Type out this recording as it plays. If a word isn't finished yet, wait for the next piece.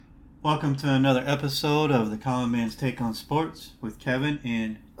Welcome to another episode of the Common Man's Take on Sports with Kevin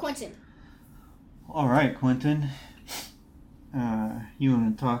and Quentin. All right, Quentin. You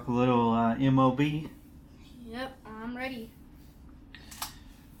want to talk a little MLB? Yep, I'm ready.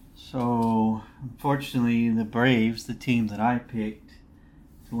 So, unfortunately, the Braves, the team that I picked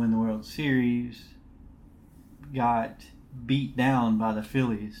to win the World Series, got beat down by the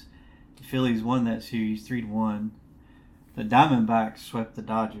Phillies. The Phillies won that series 3-1. The Diamondbacks swept the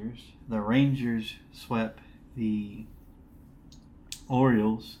Dodgers. The Rangers swept the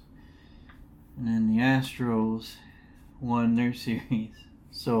Orioles. And then the Astros won their series.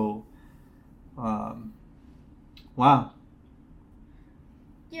 So, wow.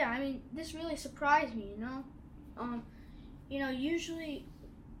 Yeah, I mean, this really surprised me, usually,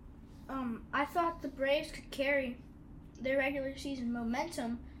 I thought the Braves could carry their regular season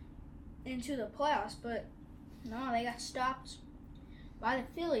momentum into the playoffs, but no, they got stopped by the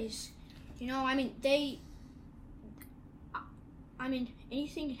Phillies.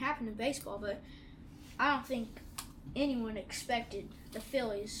 Anything can happen in baseball, but I don't think anyone expected the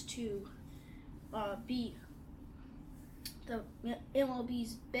Phillies to beat the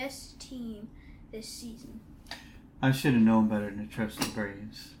MLB's best team this season. I should have known better than to trust the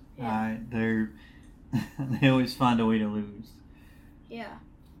Braves. Yeah. They always find a way to lose. Yeah.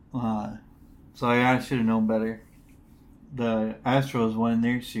 So I should have known better. The Astros won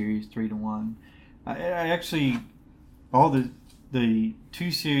their series 3-1. I actually, all the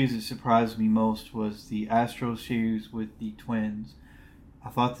two series that surprised me most was the Astros series with the Twins. I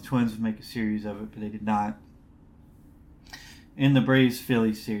thought the Twins would make a series of it, but they did not. In the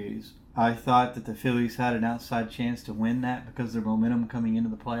Braves-Phillies series, I thought that the Phillies had an outside chance to win that because of their momentum coming into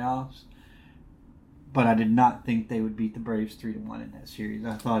the playoffs. But I did not think they would beat the Braves 3-1 in that series.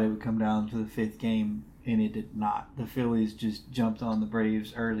 I thought it would come down to the fifth game, and it did not. The Phillies just jumped on the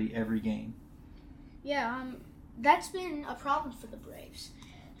Braves early every game. Yeah, that's been a problem for the Braves.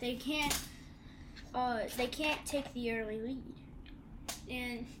 They can't take the early lead,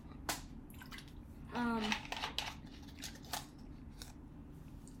 and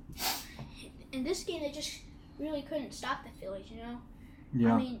in this game they just really couldn't stop the Phillies.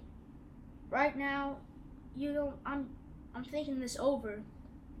 Yeah. I mean, right now, I'm thinking this over,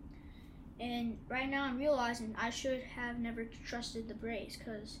 and right now I'm realizing I should have never trusted the Braves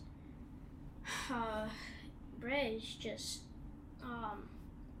because Braves just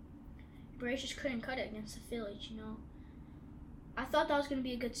couldn't cut it against the Phillies. I thought that was going to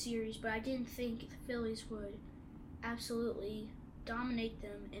be a good series, but I didn't think the Phillies would absolutely dominate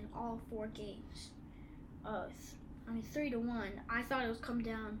them in all four games. 3-1. I thought it was coming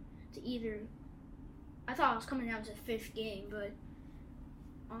down to the fifth game, but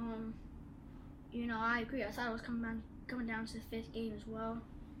I agree. I thought it was coming down to the fifth game as well,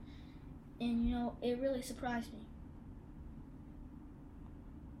 and it really surprised me.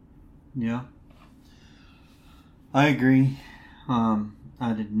 Yeah. I agree.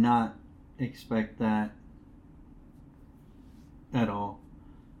 I did not expect that at all.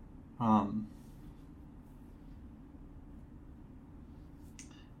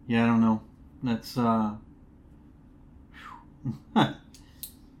 Yeah, I don't know. That's I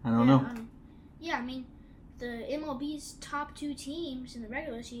don't know. The MLB's top two teams in the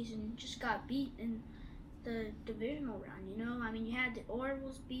regular season just got beat in the divisional round. You had the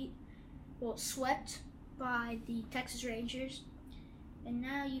Orioles swept by the Texas Rangers, and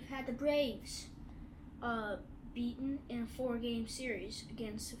now you've had the Braves beaten in a 4-game series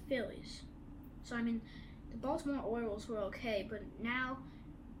against the Phillies. So the Baltimore Orioles were okay, but now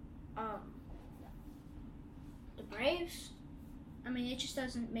the Braves, it just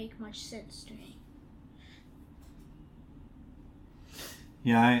doesn't make much sense to me.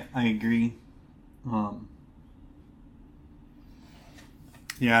 Yeah, I agree.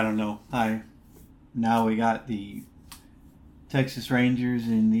 Yeah, I don't know. Now we got the Texas Rangers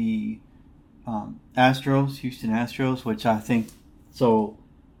and the Houston Astros, which I think so.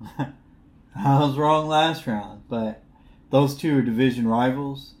 I was wrong last round, but those two are division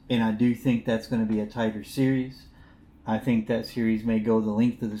rivals, and I do think that's going to be a tighter series. I think that series may go the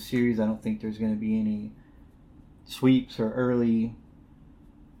length of the series. I don't think there's going to be any sweeps or early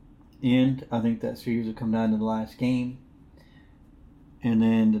end. I think that series will come down to the last game. And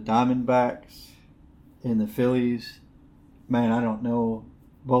then the Diamondbacks and the Phillies, man, I don't know.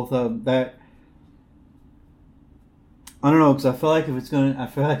 Both of them, I don't know, because I feel like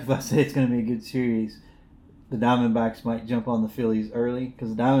if I say it's going to be a good series, the Diamondbacks might jump on the Phillies early,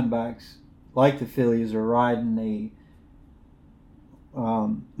 because the Diamondbacks, like the Phillies, are riding a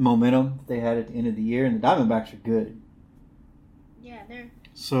momentum they had at the end of the year, and the Diamondbacks are good. Yeah,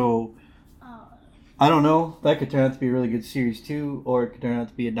 So, Uh, I don't know. That could turn out to be a really good series, too, or it could turn out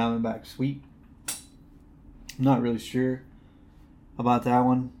to be a Diamondback sweep. I'm not really sure about that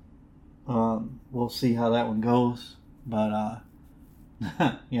one. We'll see how that one goes. But,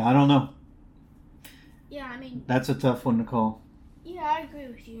 yeah, I don't know. yeah, I mean, That's a tough one to call. yeah, I agree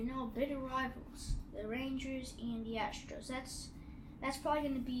with you. You know, bitter rivals, the Rangers and the Astros. That's probably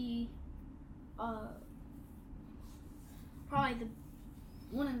going to be probably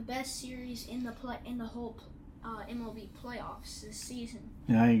one of the best series in the whole MLB playoffs this season.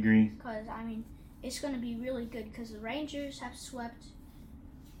 Yeah, I agree. Because I mean, it's going to be really good because the Rangers have swept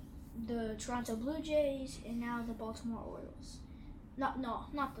the Toronto Blue Jays and now the Baltimore Orioles. Not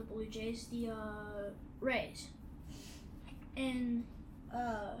the Blue Jays, the Rays. And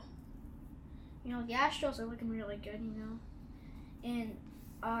you know, the Astros are looking really good, you know. And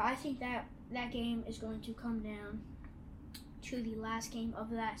I think that game is going to come down to the last game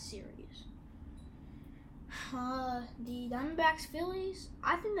of that series. The Diamondbacks Phillies,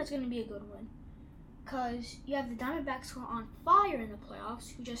 I think that's going to be a good one. Because you have the Diamondbacks who are on fire in the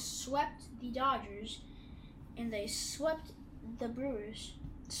playoffs, who just swept the Dodgers, and they swept the Brewers.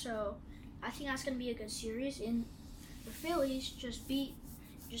 So I think that's going to be a good series. And the Phillies just beat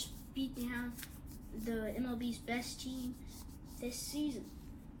down the MLB's best team this season.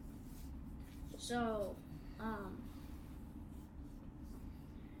 So,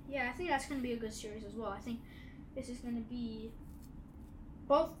 yeah, I think that's going to be a good series as well. I think this is going to be,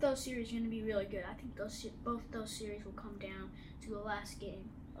 both those series are going to be really good. I think both those series will come down to the last game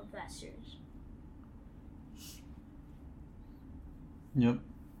of that series. Yep.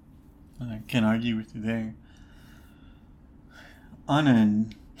 I can't argue with you there. On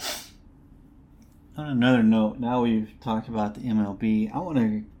another note, now we've talked about the MLB, I want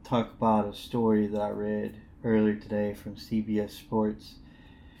to talk about a story that I read earlier today from CBS Sports.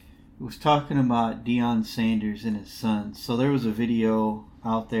 It was talking about Deion Sanders and his son. So there was a video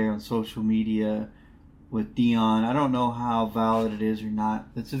out there on social media with Deion. I don't know how valid it is or not.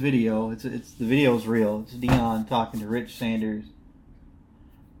 It's a video. The video is real. It's Deion talking to Rich Sanders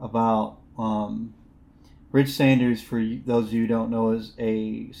about Rich Sanders, for those of you who don't know, is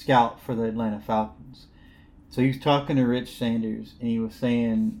a scout for the Atlanta Falcons. So he was talking to Rich Sanders, and he was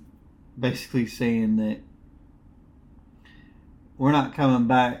basically saying that we're not coming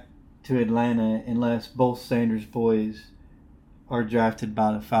back to Atlanta unless both Sanders boys are drafted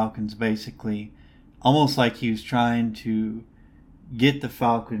by the Falcons, basically. Almost like he was trying to get the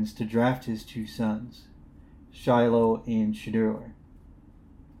Falcons to draft his two sons, Shiloh and Shedeur.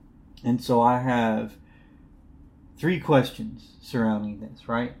 And so I have 3 questions surrounding this,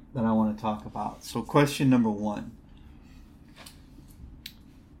 right, that I want to talk about. So question number 1.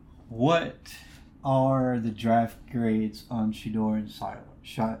 What are the draft grades on Shedeur and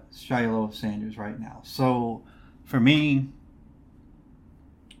Shiloh Sanders right now? So for me,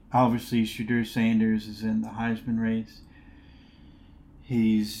 obviously Shedeur Sanders is in the Heisman race.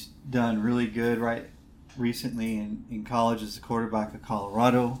 He's done really good recently in college as a quarterback of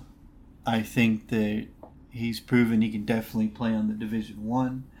Colorado. I think that he's proven he can definitely play on the Division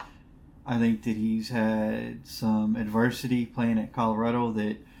I. I think that he's had some adversity playing at Colorado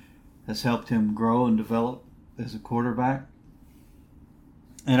that has helped him grow and develop as a quarterback.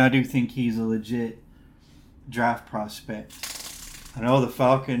 And I do think he's a legit draft prospect. I know the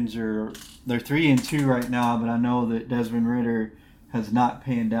Falcons they're 3-2 right now, but I know that Desmond Ridder has not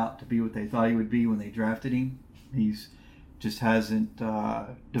panned out to be what they thought he would be when they drafted him. He's just hasn't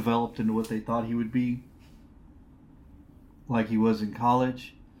developed into what they thought he would be, like he was in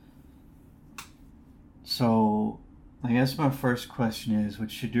college. So I guess my first question is, would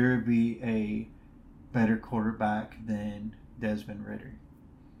Shedeur be a better quarterback than Desmond Ridder?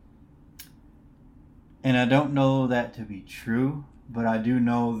 And I don't know that to be true, but I do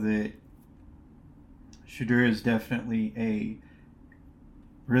know that Shedeur is definitely a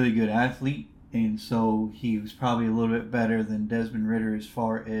really good athlete, and so he was probably a little bit better than Desmond Ridder as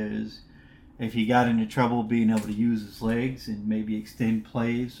far as if he got into trouble being able to use his legs and maybe extend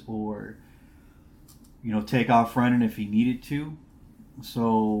plays or, take off running if he needed to.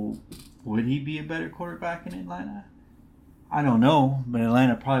 So would he be a better quarterback in Atlanta? I don't know, but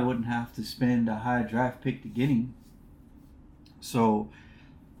Atlanta probably wouldn't have to spend a high draft pick to get him. So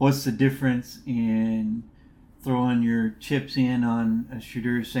what's the difference in throwing your chips in on a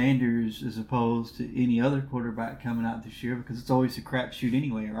Shedeur Sanders as opposed to any other quarterback coming out this year? Because it's always a crapshoot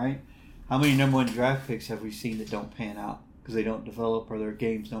anyway, right? How many number 1 draft picks have we seen that don't pan out because they don't develop or their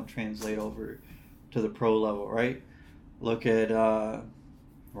games don't translate over to the pro level, right? Look at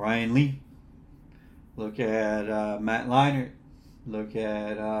Ryan Lee. Look at Matt Leinart. Look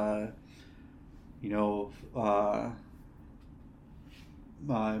at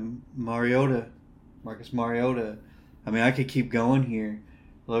Mariota, Marcus Mariota. I mean, I could keep going here.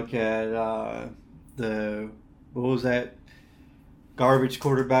 Look at what was that garbage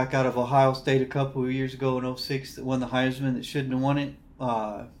quarterback out of Ohio State a couple of years ago in '06 that won the Heisman that shouldn't have won it?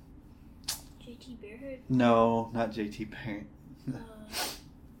 JT Barrett? No, not JT Barrett.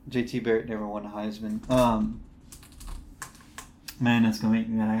 JT Barrett never won a Heisman. Man, that's going to make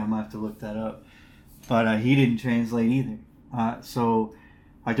me mad. I'm going to have to look that up. But he didn't translate either. So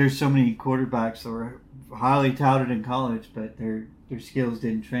there's so many quarterbacks that were highly touted in college, but their skills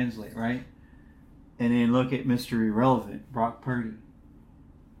didn't translate, right? And then look at Mr. Irrelevant, Brock Purdy.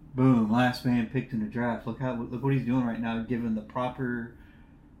 Boom, last man picked in the draft. Look what he's doing right now, given the proper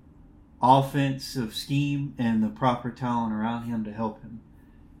offensive scheme and the proper talent around him to help him.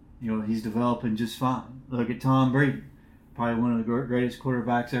 He's developing just fine. Look at Tom Brady, probably one of the greatest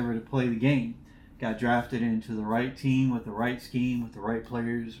quarterbacks ever to play the game. Got drafted into the right team with the right scheme, with the right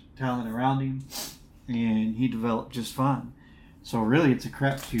players, talent around him, and he developed just fine. So really, it's a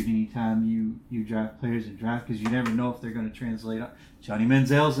crapshoot anytime you draft players in draft because you never know if they're going to translate. Johnny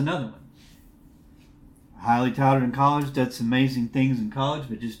Manziel's another one. Highly touted in college, did some amazing things in college,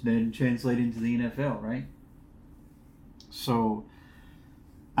 but just didn't translate into the NFL, right? So,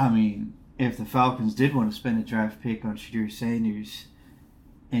 I mean, if the Falcons did want to spend a draft pick on Shedeur Sanders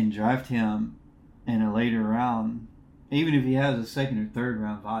and draft him in a later round, even if he has a second or third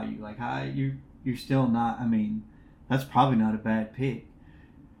round value, like you're still not. I mean, that's probably not a bad pick.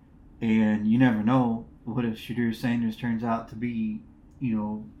 And you never know what if Shedeur Sanders turns out to be,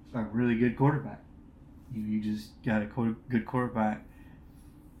 a really good quarterback. You just got a good quarterback.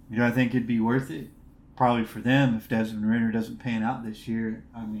 I think it'd be worth it. Probably for them if Desmond Ridder doesn't pan out this year.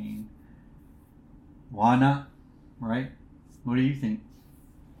 I mean, why not? Right? What do you think?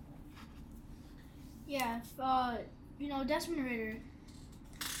 Yeah, Desmond Ridder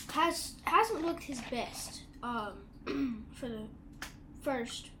hasn't looked his best for the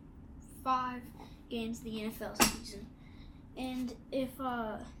first 5 games of the NFL season, and if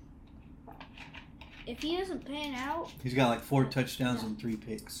he doesn't pan out, he's got like 4 touchdowns and 3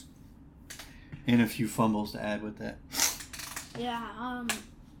 picks, and a few fumbles to add with that. Yeah, I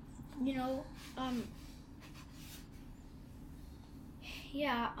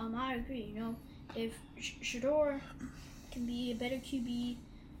agree. If Shedeur can be a better QB,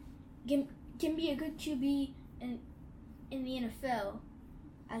 can be a good QB in the NFL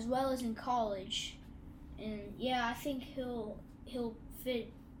as well as in college, and yeah, I think he'll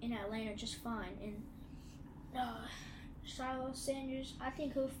fit in Atlanta just fine. And Deion Sanders, I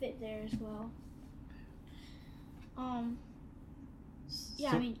think he'll fit there as well.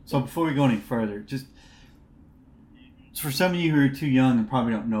 So before we go any further, just for some of you who are too young and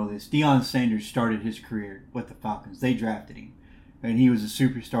probably don't know this, Deion Sanders started his career with the Falcons. They drafted him, and he was a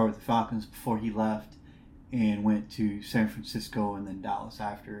superstar with the Falcons before he left and went to San Francisco and then Dallas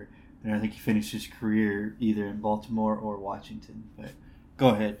after. And I think he finished his career either in Baltimore or Washington. But go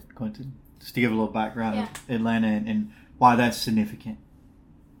ahead, Quentin, just to give a little background of Atlanta and why that's significant.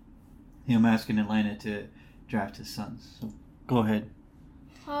 Him asking Atlanta to draft his sons. So go ahead.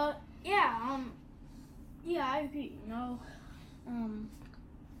 Yeah, I agree.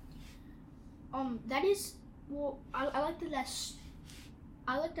 That is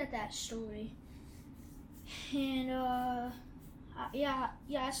I liked that story, and I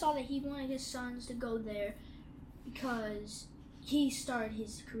saw that he wanted his sons to go there because he started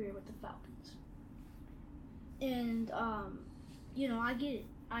his career with the Falcons, and I get it.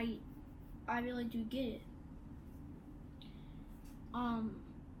 I really do get it.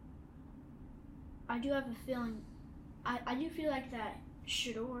 I do have a feeling. I do feel like that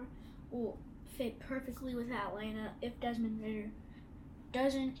Shedeur will fit perfectly with Atlanta if Desmond Ridder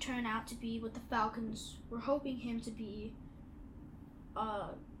doesn't turn out to be what the Falcons were hoping him to be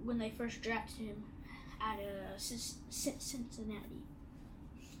when they first drafted him at Cincinnati.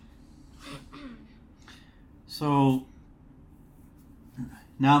 So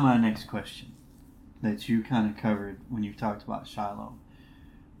now my next question that you kind of covered when you talked about Shiloh.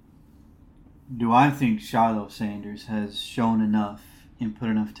 Do I think Shiloh Sanders has shown enough and put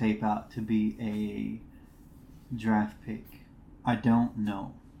enough tape out to be a draft pick? I don't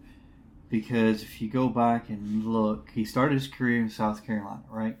know. Because if you go back and look, he started his career in South Carolina,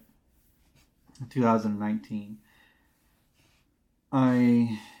 right? In 2019.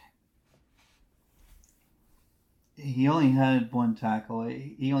 He only had 1 tackle.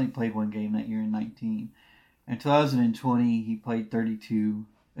 He only played 1 game that year in 19. In 2020, he played 32.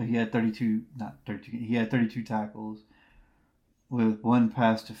 He had 32 tackles. with 1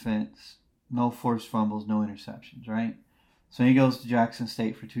 pass defense, no forced fumbles, no interceptions, right? So he goes to Jackson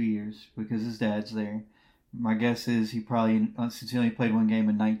State for 2 years because his dad's there. My guess is he probably, since he only played 1 game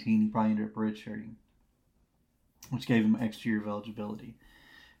in 19, he probably ended up redshirting, which gave him an extra year of eligibility.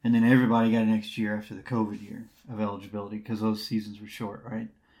 And then everybody got an extra year after the COVID year of eligibility because those seasons were short, right?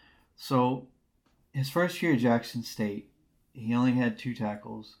 So his first year at Jackson State, he only had 2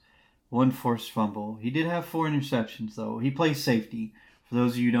 tackles, 1 forced fumble. He did have 4 interceptions, though. He plays safety. For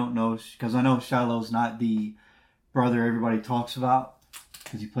those of you who don't know, because I know Shiloh's not the brother everybody talks about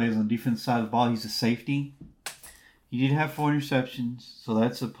because he plays on the defense side of the ball. He's a safety. He did have 4 interceptions, so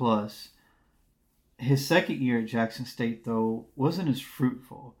that's a plus. His second year at Jackson State, though, wasn't as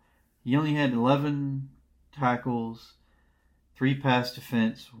fruitful. He only had 11 tackles, 3 pass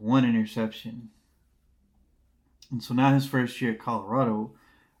defense, 1 interception. And so now his first year at Colorado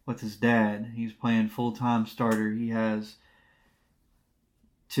with his dad, he's playing full-time starter. He has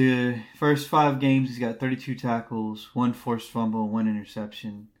first 5 games, he's got 32 tackles, 1 forced fumble, 1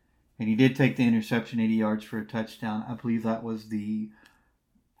 interception. And he did take the interception 80 yards for a touchdown. I believe that was the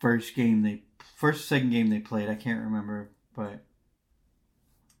first second game they played. I can't remember, but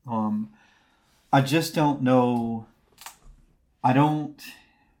I just don't know. I'd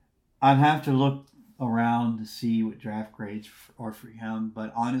have to look around to see what draft grades are for him,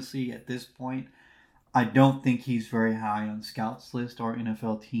 but honestly, at this point, I don't think he's very high on scouts list or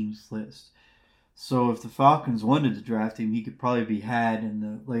NFL teams list. So if the Falcons wanted to draft him, he could probably be had in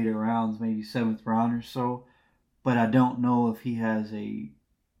the later rounds, maybe 7th round or so. But I don't know if he has a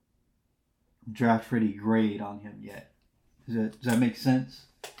draft-ready grade on him yet. Does that make sense?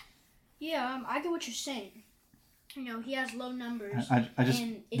 Yeah, I get what you're saying. You know, he has low numbers. I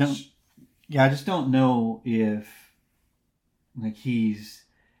just don't know if he's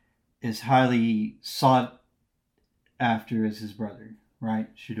as highly sought after as his brother,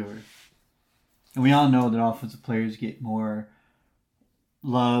 right, Shedeur? And we all know that offensive players get more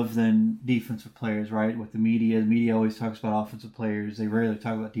love than defensive players, right? With the media always talks about offensive players. They rarely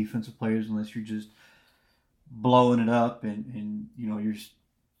talk about defensive players unless you're just blowing it up and you're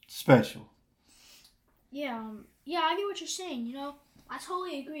special. Yeah, I get what you're saying. You know, I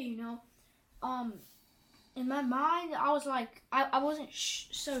totally agree. You know, in my mind, I was like, I wasn't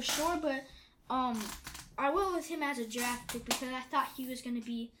so sure, but I went with him as a draft pick because I thought he was going to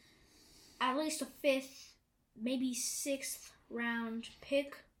be at least a 5th, maybe 6th round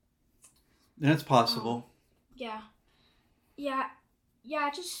pick. That's possible. Yeah. I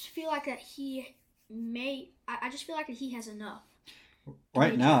just feel like that he may. I just feel like that he has enough.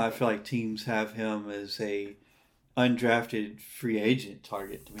 Right now, I feel like teams have him as a undrafted free agent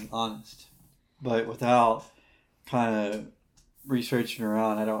target, to be honest. But without kind of researching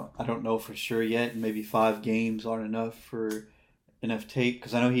around, I don't know for sure yet. Maybe 5 games aren't enough for enough tape,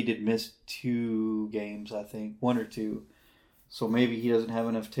 because I know he did miss 2 games, I think, 1 or 2. So maybe he doesn't have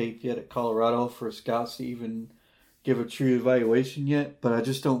enough tape yet at Colorado for scouts to even give a true evaluation yet. But I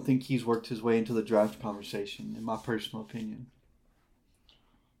just don't think he's worked his way into the draft conversation, in my personal opinion.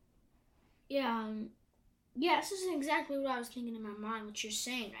 Yeah, this is exactly what I was thinking in my mind, what you're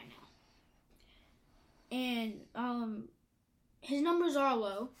saying right now. And his numbers are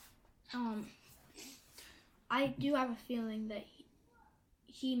low. I do have a feeling that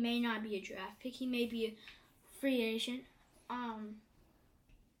he may not be a draft pick. He may be a free agent.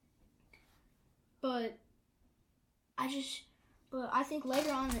 But I think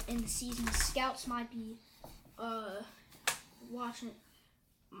later on in the season, scouts might be watching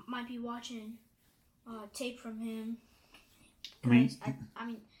tape from him. I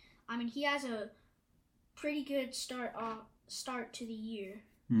mean, he has a pretty good start to the year.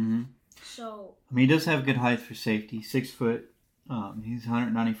 Mm-hmm. So he does have good height for safety. 6 foot. He's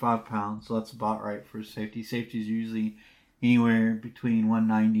 195 pounds, so that's about right for a safety. Safety is usually anywhere between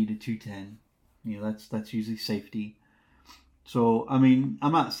 190 to 210. That's usually safety. So, I mean,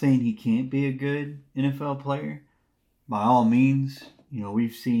 I'm not saying he can't be a good NFL player. By all means,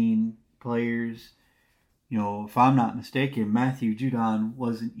 we've seen players, if I'm not mistaken, Matthew Judon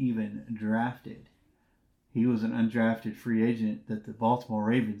wasn't even drafted. He was an undrafted free agent that the Baltimore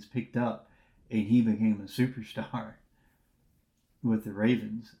Ravens picked up, and he became a superstar with the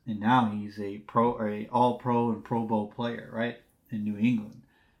Ravens. And now he's a all-pro and Pro Bowl player, right, in New England.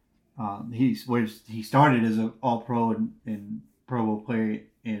 He started as an all-pro and Pro Bowl player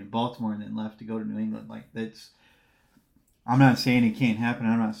in Baltimore and then left to go to New England. I'm not saying it can't happen.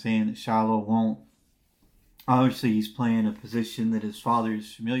 I'm not saying that Shiloh won't. Obviously, he's playing a position that his father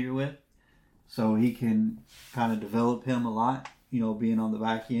is familiar with, so he can kind of develop him a lot, being on the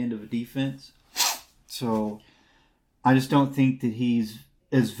back end of a defense. So, I just don't think that he's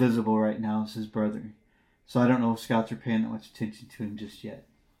as visible right now as his brother. So I don't know if scouts are paying that much attention to him just yet.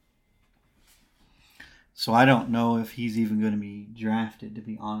 So I don't know if he's even going to be drafted, to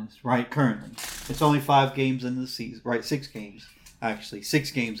be honest. Right, currently. It's only 5 games into the season. Right, 6 games. Actually,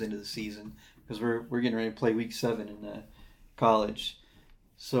 6 games into the season. Because we're getting ready to play week 7 in the college.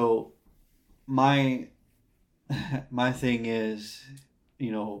 So my thing is,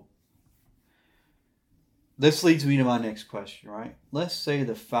 this leads me to my next question, right? Let's say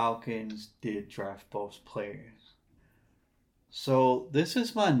the Falcons did draft both players. So this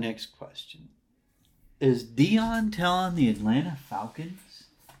is my next question. Is Deion telling the Atlanta Falcons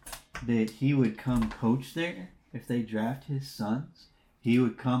that he would come coach there if they draft his sons? He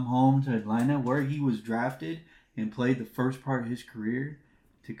would come home to Atlanta where he was drafted and played the first part of his career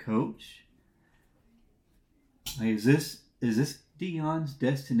to coach? Like, is this Deion's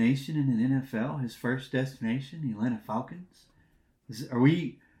destination in the NFL? His first destination, the Atlanta Falcons? Are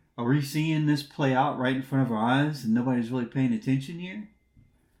we seeing this play out right in front of our eyes and nobody's really paying attention here?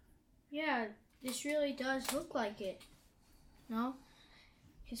 Yeah, this really does look like it. No?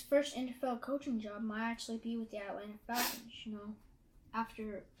 His first NFL coaching job might actually be with the Atlanta Falcons,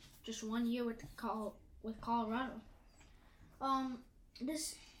 after just 1 year with Colorado.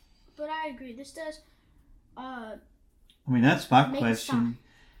 But I agree. This does. That's my question.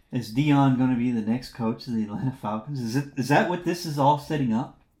 Is Deion going to be the next coach of the Atlanta Falcons? Is that what this is all setting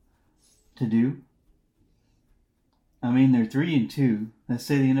up to do? They're 3-2. Let's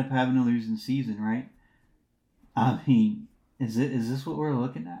say they end up having a losing season, right? Is this what we're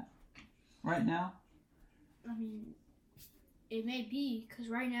looking at right now? It may be, because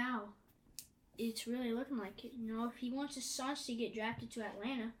right now, it's really looking like it. If he wants his sons to get drafted to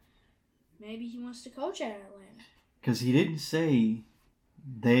Atlanta, maybe he wants to coach at Atlanta. Because he didn't say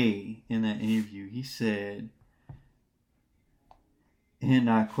they in that interview. He said, and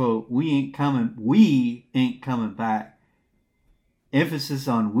I quote, we ain't coming back. Emphasis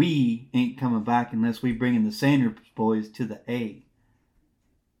on we ain't coming back unless we bring in the Sanders boys to the A.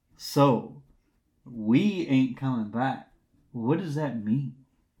 So, we ain't coming back. What does that mean?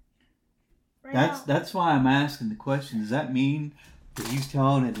 That's why I'm asking the question. Does that mean that he's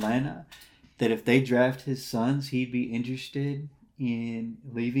telling Atlanta that if they draft his sons, he'd be interested in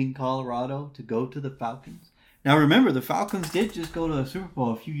leaving Colorado to go to the Falcons? Now remember, the Falcons did just go to a Super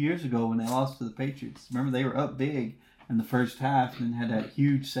Bowl a few years ago when they lost to the Patriots. Remember, they were up big in the first half and had that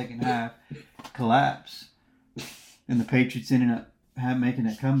huge second half collapse. And the Patriots ended up making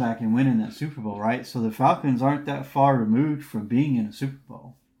that comeback and winning that Super Bowl, right? So the Falcons aren't that far removed from being in a Super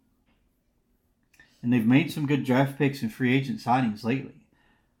Bowl. And they've made some good draft picks and free agent signings lately.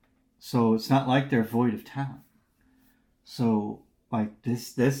 So it's not like they're void of talent. So,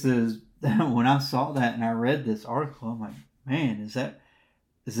 this is, when I saw that and I read this article, I'm like, man, is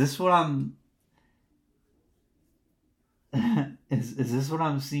this what I'm, is this what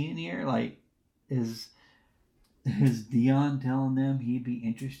I'm seeing here? Is Deion telling them he'd be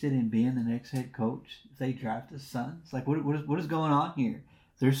interested in being the next head coach if they draft his sons? What is going on here?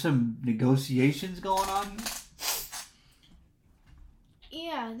 There's some negotiations going on here?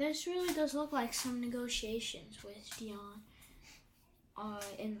 Yeah, this really does look like some negotiations with Deion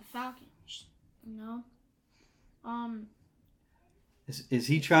and the Falcons, Is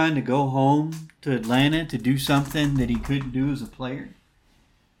he trying to go home to Atlanta to do something that he couldn't do as a player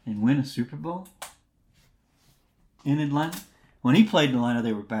and win a Super Bowl in Atlanta? When he played in Atlanta,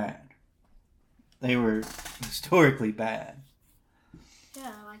 they were bad. They were historically bad.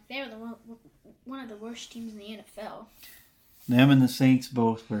 Yeah, they were one of the worst teams in the NFL. Them and the Saints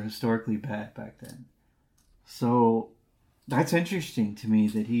both were historically bad back then. So that's interesting to me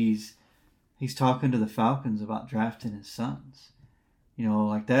that he's talking to the Falcons about drafting his sons.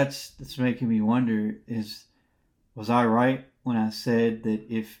 That's making me wonder, was I right when I said that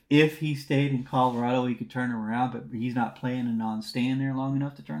if he stayed in Colorado he could turn him around, but he's not planning on staying there long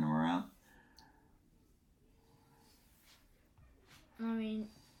enough to turn him around?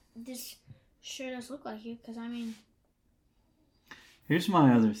 This sure does look like it, because Here's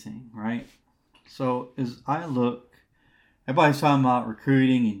my other thing, right? So as I look, everybody's talking about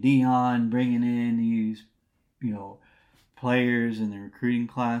recruiting and Deion bringing in these, players in the recruiting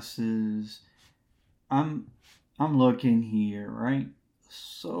classes. I'm looking here, right?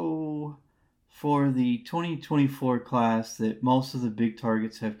 So for the 2024 class, that most of the big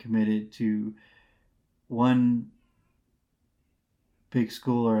targets have committed to one big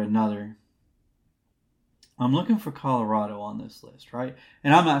school or another. I'm looking for Colorado on this list, right?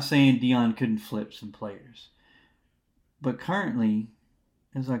 And I'm not saying Deion couldn't flip some players. But currently,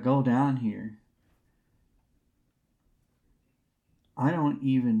 as I go down here, I don't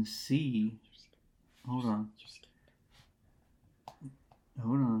even see. Hold on.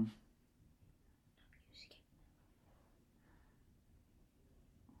 Hold on.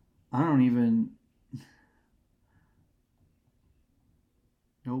 I don't even.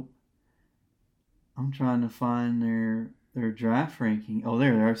 Nope. I'm trying to find their draft ranking. Oh,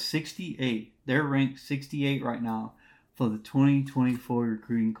 there they are, 68. They're ranked 68 right now for the 2024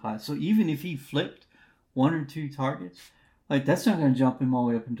 recruiting class. So even if he flipped one or two targets, like that's not going to jump him all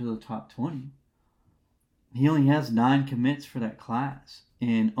the way up into the top 20. He only has 9 commits for that class,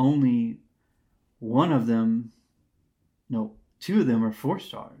 and only one of them, no, 2 of them are 4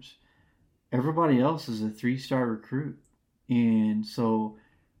 stars. Everybody else is a 3-star recruit. And so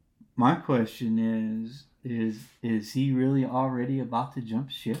my question is he really already about to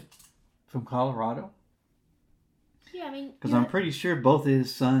jump ship from Colorado? Yeah, I mean, because I'm pretty sure both of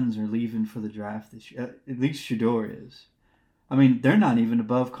his sons are leaving for the draft this year. At least Shador is. I mean, they're not even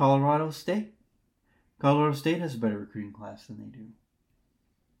above Colorado State. Colorado State has a better recruiting class than they do.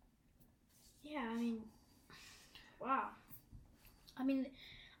 Yeah, I mean, wow. I mean,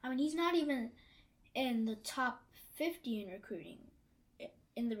 he's not even in the top 50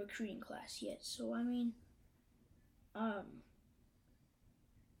 in the recruiting class yet. So I mean,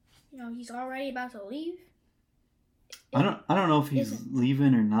 he's already about to leave. I don't know if he's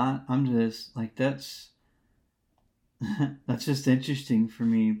leaving or not. I'm just like that's just interesting for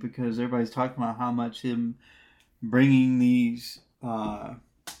me because everybody's talking about how much him bringing these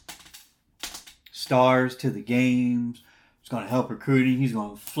stars to the games is going to help recruiting. He's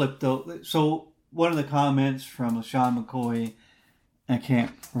going to flip those. So one of the comments from LaShawn McCoy, I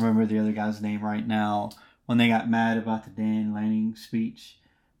can't remember the other guy's name right now, when they got mad about the Dan Lanning speech,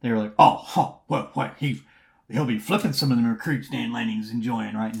 they were like, what, he'll be flipping some of the recruits Dan Lanning's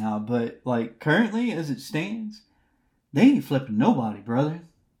enjoying right now. But, like, currently, as it stands, they ain't flipping nobody, brother.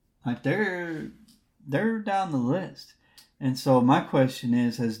 Like, they're down the list. And so my question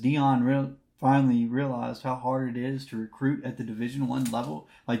is, has Deion finally realized how hard it is to recruit at the Division I level?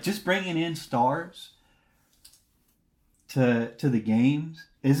 Like, just bringing in stars to the games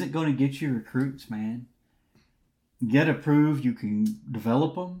isn't going to get you recruits, man. You got to prove you can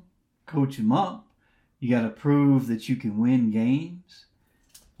develop them, coach them up. You got to prove that you can win games,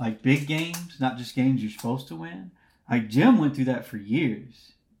 like big games, not just games you're supposed to win. Like Jim went through that for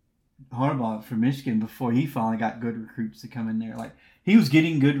years. Harbaugh for Michigan before he finally got good recruits to come in there. Like he was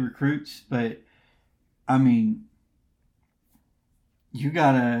getting good recruits, but I mean, you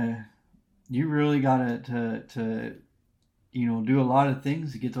really gotta to do a lot of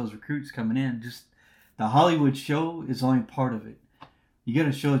things to get those recruits coming in. Just the Hollywood show is only part of it. You got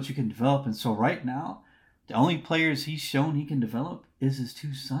to show that you can develop. And so right now, the only players he's shown he can develop is his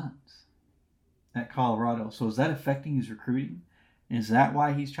 2 sons at Colorado. So is that affecting his recruiting? Is that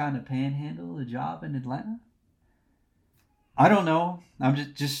why he's trying to panhandle the job in Atlanta? I don't know. I'm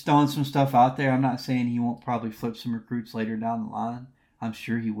just throwing some stuff out there. I'm not saying he won't probably flip some recruits later down the line. I'm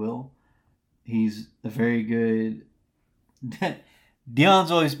sure he will. He's a very good... Deion's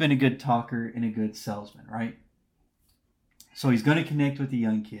always been a good talker and a good salesman, right? So he's going to connect with the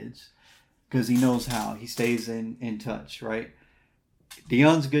young kids because he knows how. He stays in touch, right?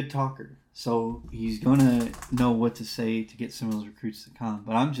 Deion's a good talker, so he's going to know what to say to get some of those recruits to come.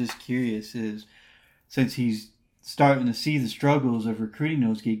 But I'm just curious since he's starting to see the struggles of recruiting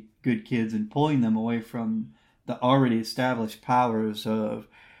those good kids and pulling them away from the already established powers of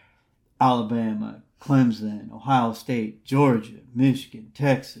Alabama, Clemson, Ohio State, Georgia, Michigan,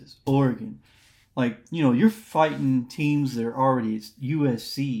 Texas, Oregon. Like, you're fighting teams that are already, it's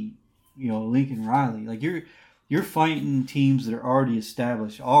USC, Lincoln Riley. Like, you're fighting teams that are already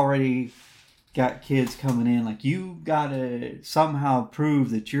established, already got kids coming in. Like, you got to somehow prove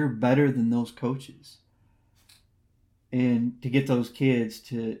that you're better than those coaches. And to get those kids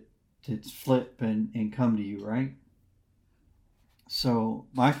to flip and come to you, right? So,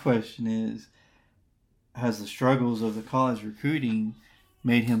 my question is, has the struggles of the college recruiting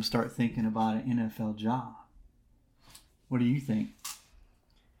made him start thinking about an NFL job? What do you think?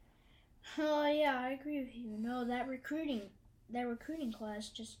 Oh yeah, I agree with you. No, that recruiting class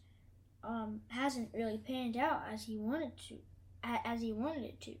just hasn't really panned out as he wanted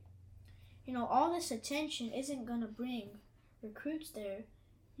it to. All this attention isn't gonna bring recruits there.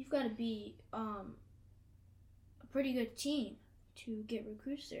 You've got to be a pretty good team to get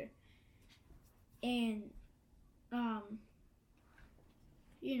recruits there. And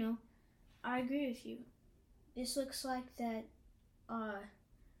I agree with you. This looks like that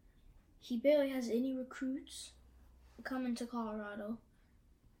he barely has any recruits coming to Colorado.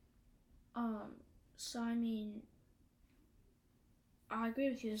 So I mean, I agree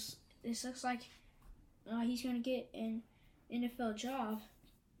with you. This looks like he's going to get an NFL job.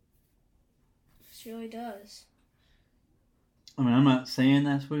 This really does. I mean, I'm not saying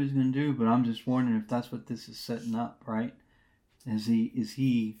that's what he's going to do, but I'm just wondering if that's what this is setting up, right? Is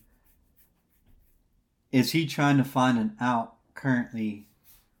he trying to find an out currently,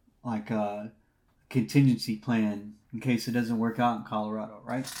 like a contingency plan in case it doesn't work out in Colorado,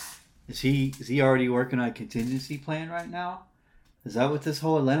 right? Is he already working on a contingency plan right now? Is that what this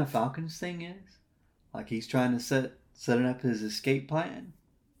whole Atlanta Falcons thing is? Like he's trying to set up his escape plan?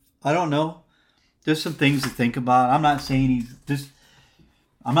 I don't know. There's some things to think about. I'm not saying he's leaving.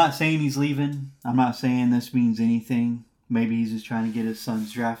 I'm not saying this means anything. Maybe he's just trying to get his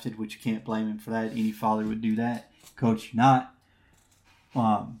sons drafted, which you can't blame him for that. Any father would do that. Coach, not.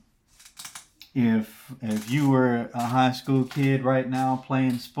 If you were a high school kid right now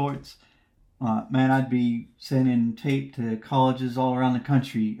playing sports, man, I'd be sending tape to colleges all around the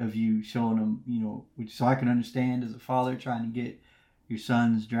country of you showing them, which so I can understand as a father trying to get your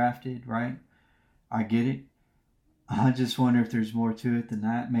sons drafted, right? I get it. I just wonder if there's more to it than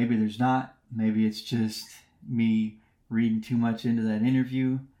that. Maybe there's not. Maybe it's just me reading too much into that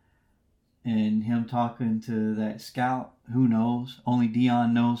interview and him talking to that scout. Who knows? Only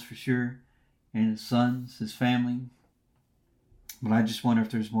Deion knows for sure. And his sons, his family. But I just wonder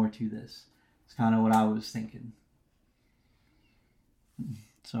if there's more to this. It's kind of what I was thinking.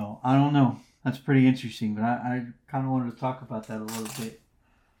 So, I don't know. That's pretty interesting. But I kind of wanted to talk about that a little bit.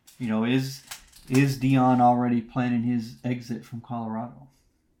 Is Deion already planning his exit from Colorado?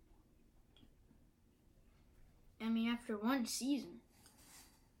 I mean, after one season,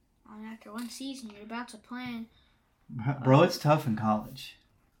 you're about to plan. Bro, it's tough in college.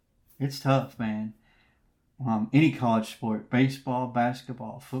 It's tough, man. Any college sport, baseball,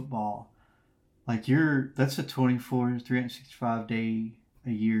 basketball, football, that's a 24, 365 day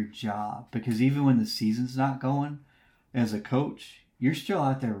a year job. Because even when the season's not going, as a coach, you're still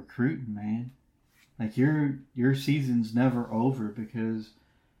out there recruiting, man. Like your season's never over because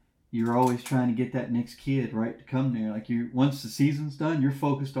you're always trying to get that next kid right to come there. Like once the season's done, you're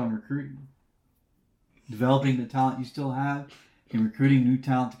focused on recruiting, developing the talent you still have, and recruiting new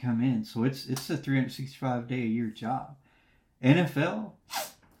talent to come in. So it's a 365 day a year job. NFL,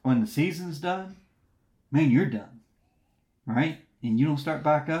 when the season's done, man, you're done, right? And you don't start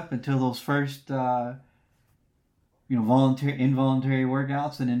back up until those first involuntary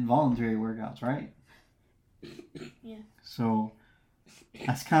workouts and involuntary workouts, right? Yeah. So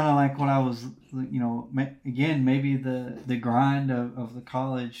that's kind of like what I was, again, maybe the grind of the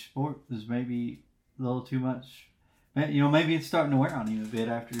college sport is maybe a little too much. Maybe it's starting to wear on him a bit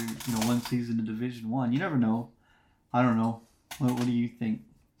after, one season of Division I. You never know. I don't know. What do you think?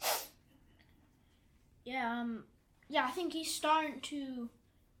 Yeah, I think he's starting to,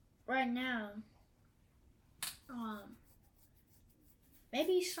 right now,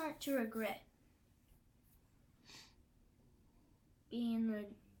 maybe he's starting to regret being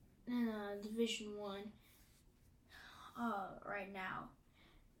in Division I right now.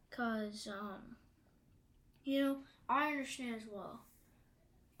 Because, I understand as well.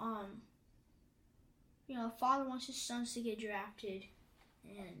 A father wants his sons to get drafted.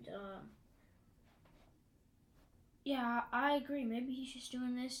 And, yeah, I agree. Maybe he's just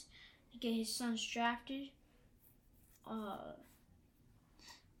doing this to get his sons drafted.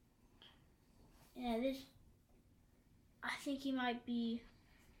 I think he might be,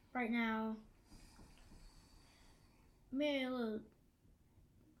 right now, maybe a little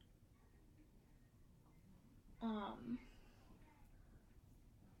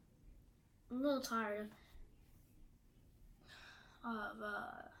tired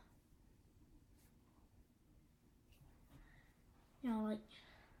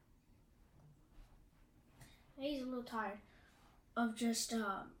he's a little tired of just,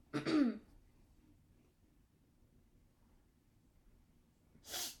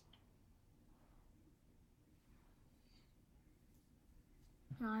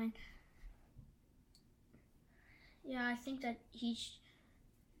 yeah, I think that he's...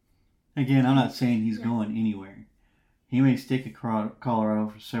 Again, I'm not saying he's going anywhere. He may stick at Colorado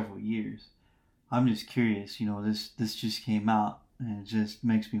for several years. I'm just curious, this just came out, and it just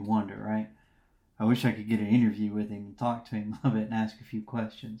makes me wonder, right? I wish I could get an interview with him and talk to him a little bit and ask a few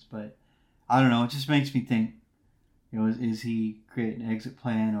questions, but I don't know. It just makes me think, is he creating an exit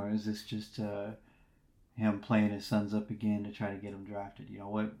plan, or is this just him playing his sons up again to try to get them drafted?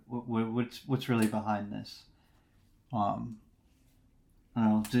 What's really behind this? I don't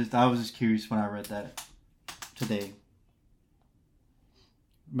know. I was just curious when I read that today.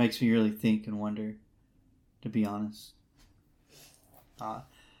 Makes me really think and wonder, to be honest.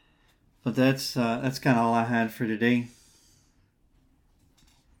 But that's kind of all I had for today.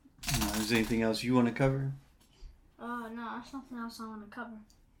 Is there anything else you want to cover? No, there's nothing else I want to cover.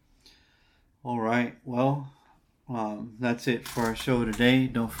 All right. Well, that's it for our show today.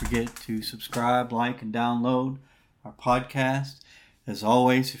 Don't forget to subscribe, like, and download our podcast. As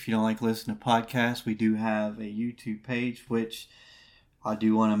always, if you don't like listening to podcasts, we do have a YouTube page, which I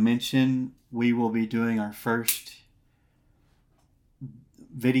do want to mention. We will be doing our first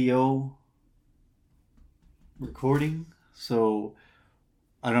video recording. So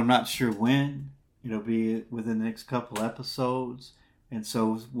I'm not sure when. It'll be within the next couple episodes. And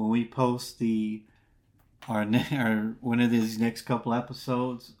so when we post our one of these next couple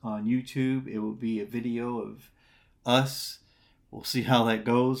episodes on YouTube, it will be a video of us. We'll see how that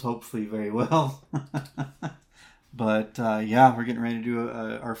goes. Hopefully very well. But yeah, we're getting ready to do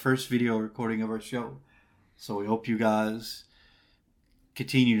our first video recording of our show. So we hope you guys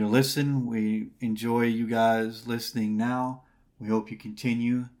continue to listen. We enjoy you guys listening now. We hope you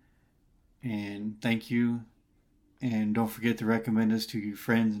continue. And thank you. And don't forget to recommend us to your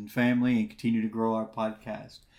friends and family and continue to grow our podcast.